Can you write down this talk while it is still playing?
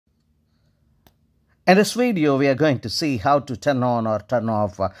In this video, we are going to see how to turn on or turn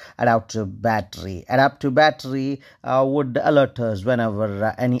off adaptive battery. Adaptive battery would alert us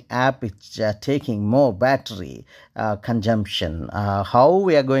whenever any app is taking more battery consumption. How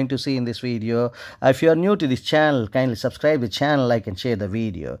we are going to see in this video. If you are new to this channel, kindly subscribe the channel, like and share the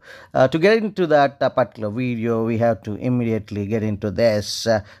video. To get into that particular video, we have to immediately get into this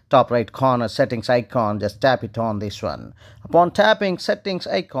top right corner settings icon. Just tap it on this one. Upon tapping settings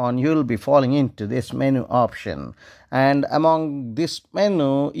icon, you will be falling into this menu option, and among this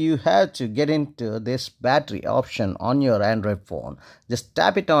menu you have to get into this battery option on your Android phone. Just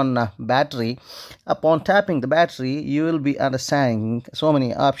tap it on battery. Upon tapping the battery, you will be understanding so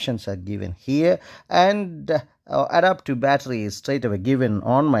many options are given here, and adaptive battery is straight away given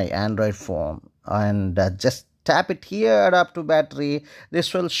on my Android phone, and just tap it here, adaptive battery.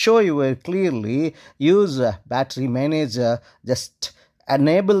 This will show you very clearly. Use battery manager. Just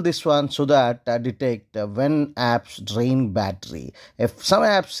enable this one so that detect when apps drain battery. If some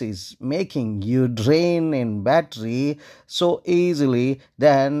apps is making you drain in battery so easily,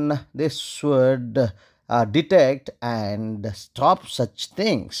 then this would detect and stop such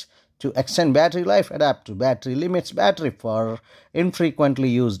things. To extend battery life, adaptive battery limits battery for infrequently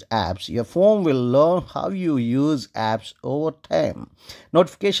used apps. Your phone will learn how you use apps over time.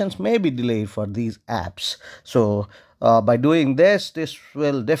 Notifications may be delayed for these apps. So by doing this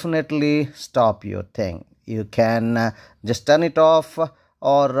will definitely stop your thing. You can just turn it off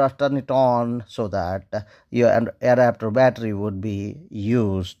or turn it on so that your adapter battery would be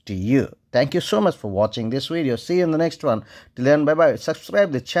used to you. Thank you so much for watching this video. See you in the next one. Till then, bye bye.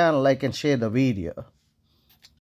 Subscribe the channel, like and share the video.